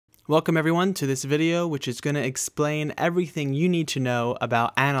Welcome everyone to this video, which is going to explain everything you need to know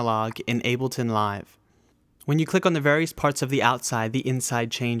about analog in Ableton Live. When you click on the various parts of the outside, the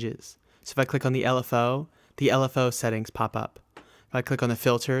inside changes. So if I click on the LFO settings pop up. If I click on the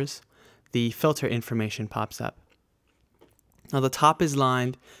filters, the filter information pops up. Now the top is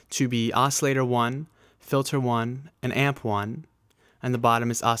lined to be oscillator 1, filter 1, and amp 1, and the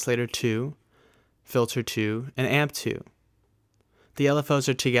bottom is oscillator 2, filter 2, and amp 2. The LFOs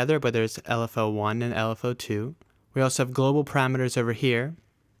are together, but there's LFO 1 and LFO 2. We also have global parameters over here,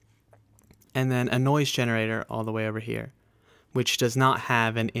 and then a noise generator all the way over here, which does not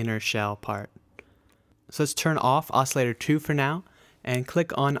have an inner shell part. So let's turn off oscillator 2 for now, and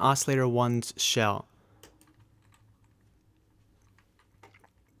click on oscillator 1's shell.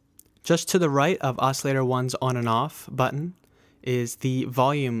 Just to the right of oscillator 1's on and off button is the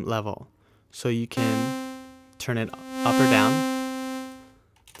volume level, so you can turn it up or down.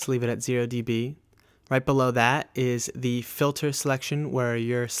 Let's leave it at 0 dB. Right below that is the filter selection, where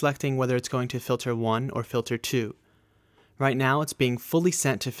you're selecting whether it's going to filter 1 or filter 2. Right now it's being fully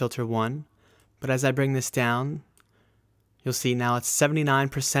sent to filter 1, but as I bring this down, you'll see now it's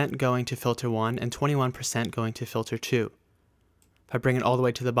 79% going to filter 1 and 21% going to filter 2. If I bring it all the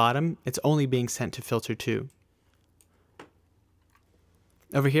way to the bottom, it's only being sent to filter 2.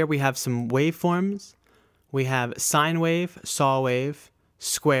 Over here we have some waveforms. We have sine wave, saw wave,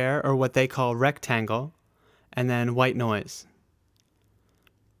 square, or what they call rectangle, and then white noise.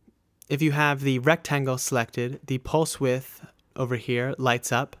 If you have the rectangle selected, the pulse width over here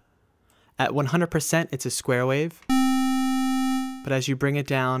lights up. At 100% it's a square wave, but as you bring it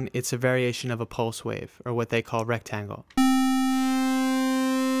down, it's a variation of a pulse wave, or what they call rectangle.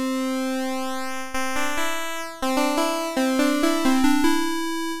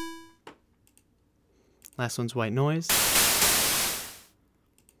 Last one's white noise.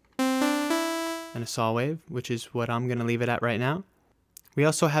 And a saw wave, which is what I'm going to leave it at right now. We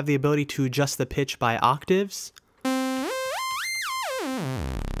also have the ability to adjust the pitch by octaves,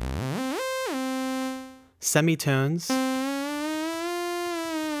 semitones.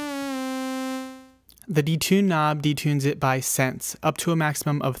 The detune knob detunes it by cents, up to a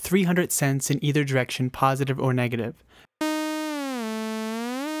maximum of 300 cents in either direction, positive or negative.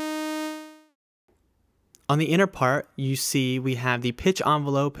 On the inner part, you see we have the pitch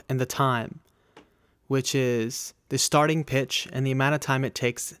envelope and the time, which is the starting pitch and the amount of time it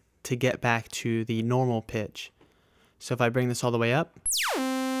takes to get back to the normal pitch. So if I bring this all the way up,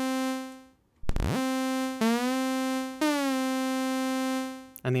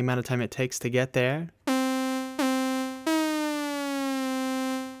 and the amount of time it takes to get there,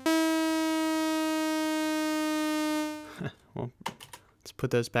 well, let's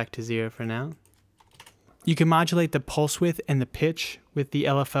put those back to 0 for now. You can modulate the pulse width and the pitch with the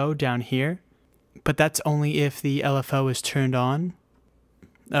LFO down here, but that's only if the LFO is turned on.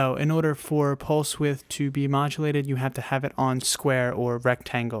 Oh, in order for pulse width to be modulated, you have to have it on square or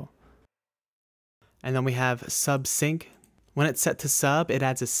rectangle. And then we have sub sync. When it's set to sub, it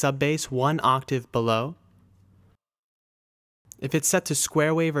adds a sub bass 1 octave below. If it's set to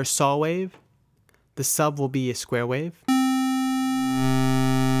square wave or saw wave, the sub will be a square wave.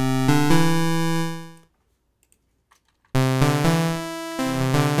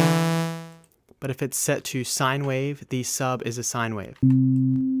 But if it's set to sine wave, the sub is a sine wave.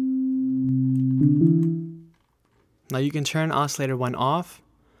 Now you can turn oscillator 1 off,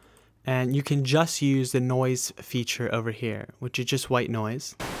 and you can just use the noise feature over here, which is just white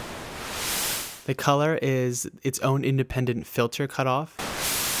noise. The color is its own independent filter cutoff.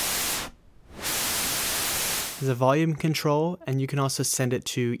 There's a volume control, and you can also send it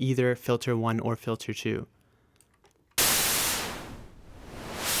to either filter 1 or filter 2.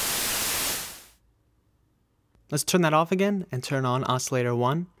 Let's turn that off again and turn on oscillator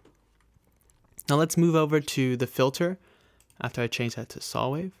 1. Now let's move over to the filter after I change that to saw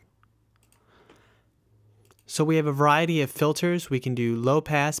wave. So we have a variety of filters. We can do low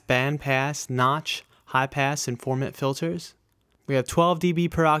pass, band pass, notch, high pass, and formant filters. We have 12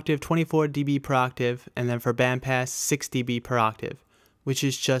 dB per octave, 24 dB per octave, and then for band pass, 6 dB per octave, which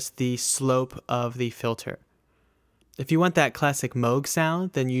is just the slope of the filter. If you want that classic Moog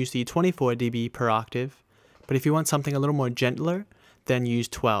sound, then use the 24 dB per octave. But if you want something a little more gentler, then use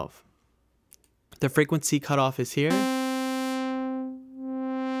 12. The frequency cutoff is here.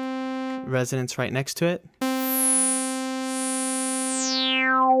 Resonance right next to it.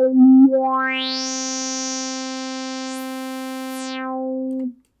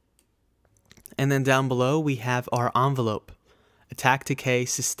 And then down below we have our envelope. Attack, decay,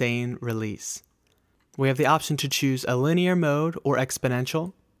 sustain, release. We have the option to choose a linear mode or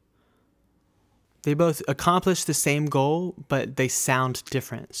exponential. They both accomplish the same goal, but they sound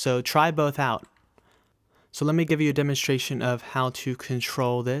different. So try both out. So let me give you a demonstration of how to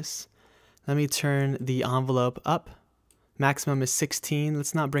control this. Let me turn the envelope up. Maximum is 16.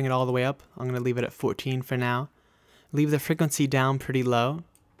 Let's not bring it all the way up. I'm going to leave it at 14 for now. Leave the frequency down pretty low.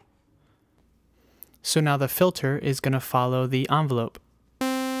 So now the filter is going to follow the envelope.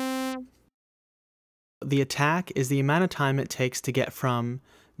 The attack is the amount of time it takes to get from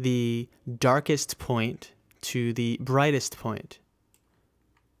the darkest point to the brightest point.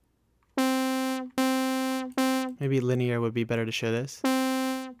 Maybe linear would be better to show this.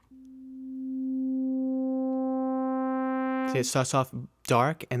 See, it starts off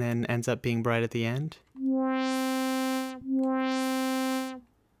dark and then ends up being bright at the end.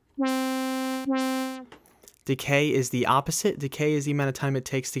 Decay is the opposite. Decay is the amount of time it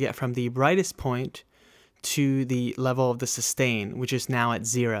takes to get from the brightest point to the level of the sustain, which is now at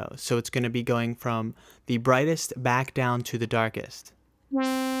 0. So it's going to be going from the brightest back down to the darkest.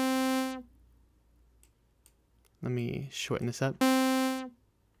 Let me shorten this up.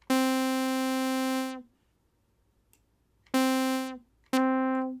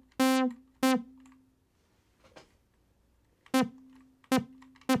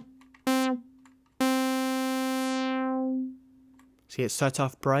 See, it starts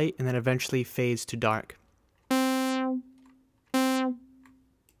off bright and then eventually fades to dark.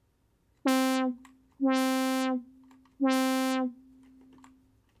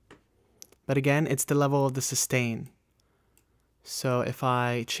 But again, it's the level of the sustain. So if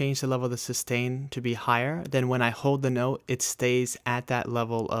I change the level of the sustain to be higher, then when I hold the note, it stays at that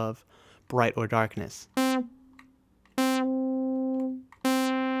level of bright or darkness.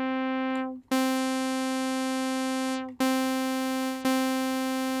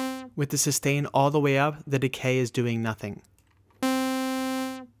 With the sustain all the way up, the decay is doing nothing.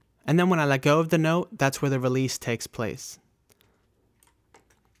 And then when I let go of the note, that's where the release takes place.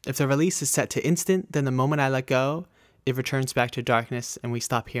 If the release is set to instant, then the moment I let go, it returns back to darkness and we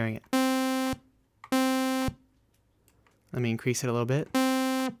stop hearing it. Let me increase it a little bit.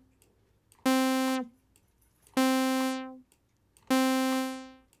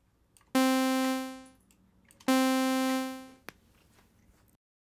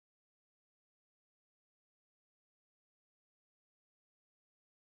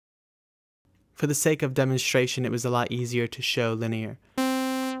 For the sake of demonstration, it was a lot easier to show linear.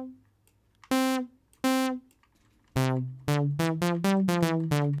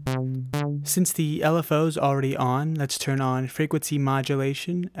 Since the LFO is already on, let's turn on frequency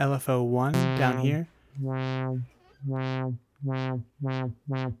modulation, LFO 1 down here.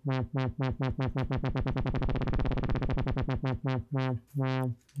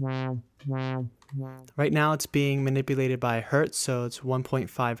 Right now it's being manipulated by hertz, so it's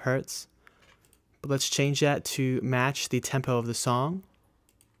 1.5 hertz. But let's change that to match the tempo of the song.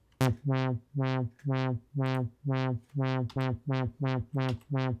 You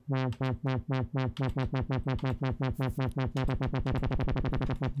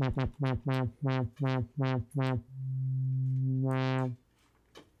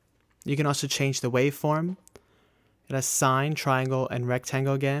can also change the waveform. It has sine, triangle, and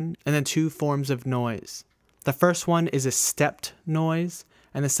rectangle again, and then 2 forms of noise. The first one is a stepped noise,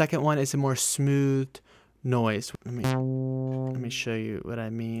 and the second one is a more smooth noise. Let me show you what I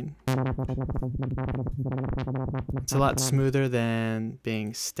mean. It's a lot smoother than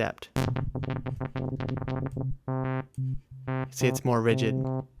being stepped. See, it's more rigid.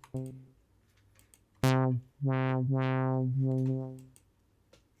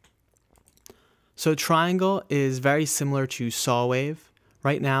 So triangle is very similar to saw wave.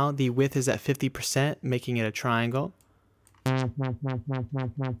 Right now, the width is at 50%, making it a triangle.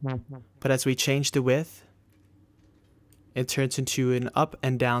 But as we change the width, it turns into an up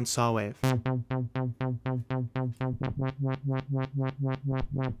and down saw wave.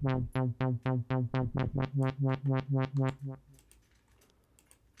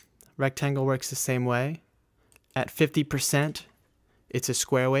 Rectangle works the same way. At 50%, it's a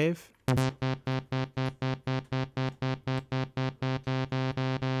square wave.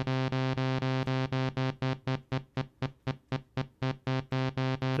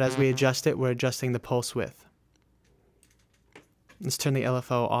 But as we adjust it, we're adjusting the pulse width. Let's turn the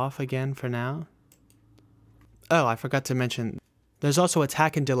LFO off again for now. Oh, I forgot to mention, there's also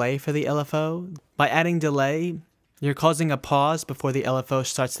attack and delay for the LFO. By adding delay, you're causing a pause before the LFO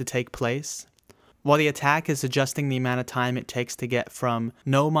starts to take place, while the attack is adjusting the amount of time it takes to get from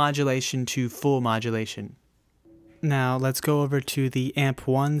no modulation to full modulation. Now let's go over to the amp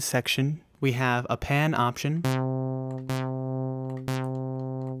 1 section. We have a pan option,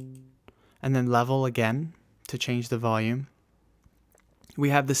 and then level again to change the volume. We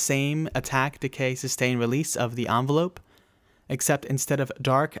have the same attack, decay, sustain, release of the envelope, except instead of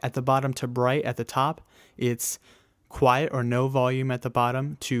dark at the bottom to bright at the top, it's quiet or no volume at the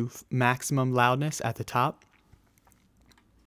bottom to maximum loudness at the top.